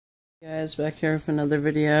Guys, back here with another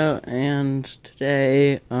video, and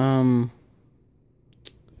today, I'll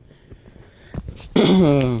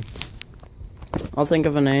think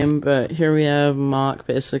of a name, but here we have mock.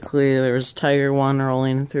 Basically, there's Tiger 1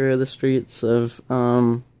 rolling through the streets of,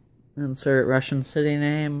 insert Russian city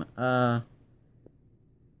name,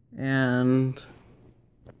 and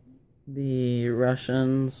the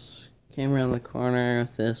Russians came around the corner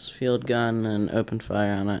with this field gun and opened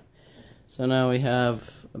fire on it. So now we have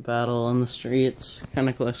a battle in the streets, kind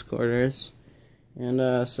of close quarters.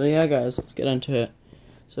 And, so yeah, guys, let's get into it.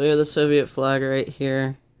 So we have the Soviet flag right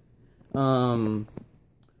here. We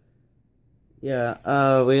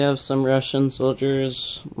have some Russian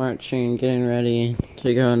soldiers marching, getting ready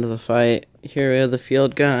to go into the fight. Here we have the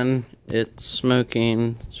field gun. It's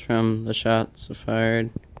smoking from the shots fired.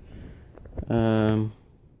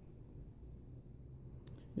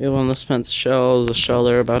 We have one of the spent shells, a shell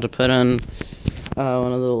they're about to put in.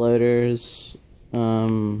 One of the loaders, for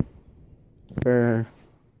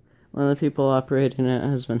one of the people operating it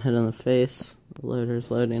has been hit in the face. The loader's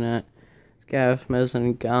loading it. This guy with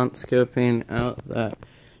Mosin Gaunt scoping out that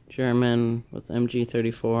German with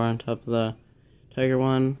MG34 on top of the Tiger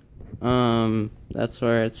 1. That's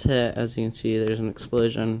where it's hit. As you can see, there's an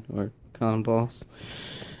explosion, or cannon balls.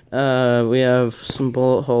 We have some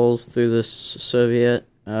bullet holes through this Soviet,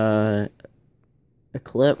 a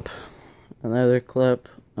clip, another clip,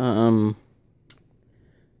 another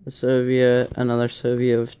Soviet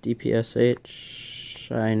with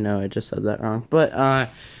DPSH. I know I just said that wrong, but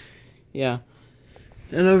yeah.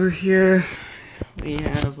 And over here we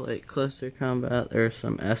have like closer combat. There's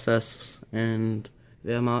some SS and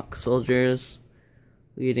Wehrmacht soldiers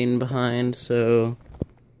leading behind. So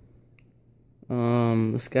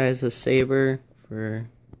this guy's a saber for,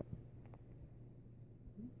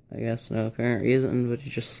 I guess, no apparent reason, but he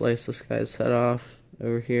just sliced this guy's head off.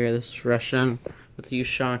 Over here, this Russian with the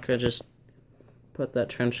Ushanka just put that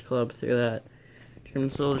trench club through that German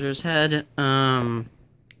soldier's head. Then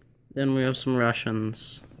we have some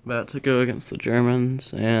Russians about to go against the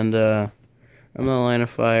Germans, and I'm in the line of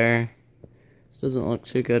fire. This doesn't look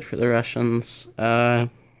too good for the Russians.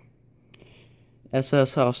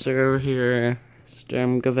 SS officer over here,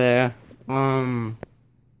 Sturmgewehr.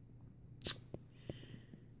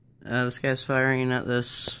 This guy's firing at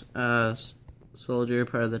this soldier,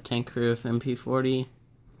 part of the tank crew of MP40.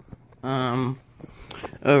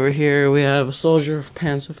 Over here we have a soldier of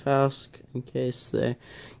Panzerfaust, in case they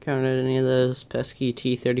counted any of those pesky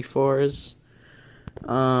T-34s.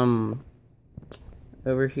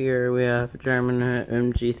 Over here we have a German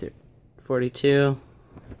MG42,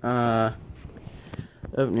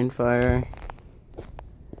 opening fire.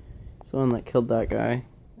 It's the one that killed that guy.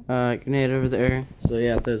 Grenade over there. So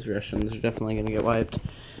yeah, those Russians are definitely gonna get wiped.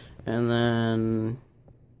 And then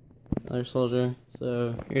another soldier.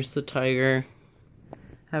 So here's the Tiger.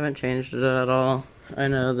 Haven't changed it at all. I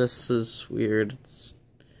know this is weird. It's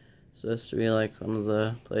supposed to be like one of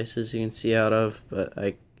the places you can see out of, but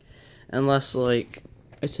unless like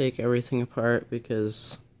I take everything apart,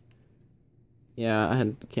 because yeah,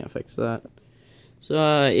 I can't fix that.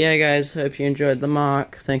 So yeah, guys, hope you enjoyed the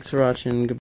mock. Thanks for watching. Goodbye.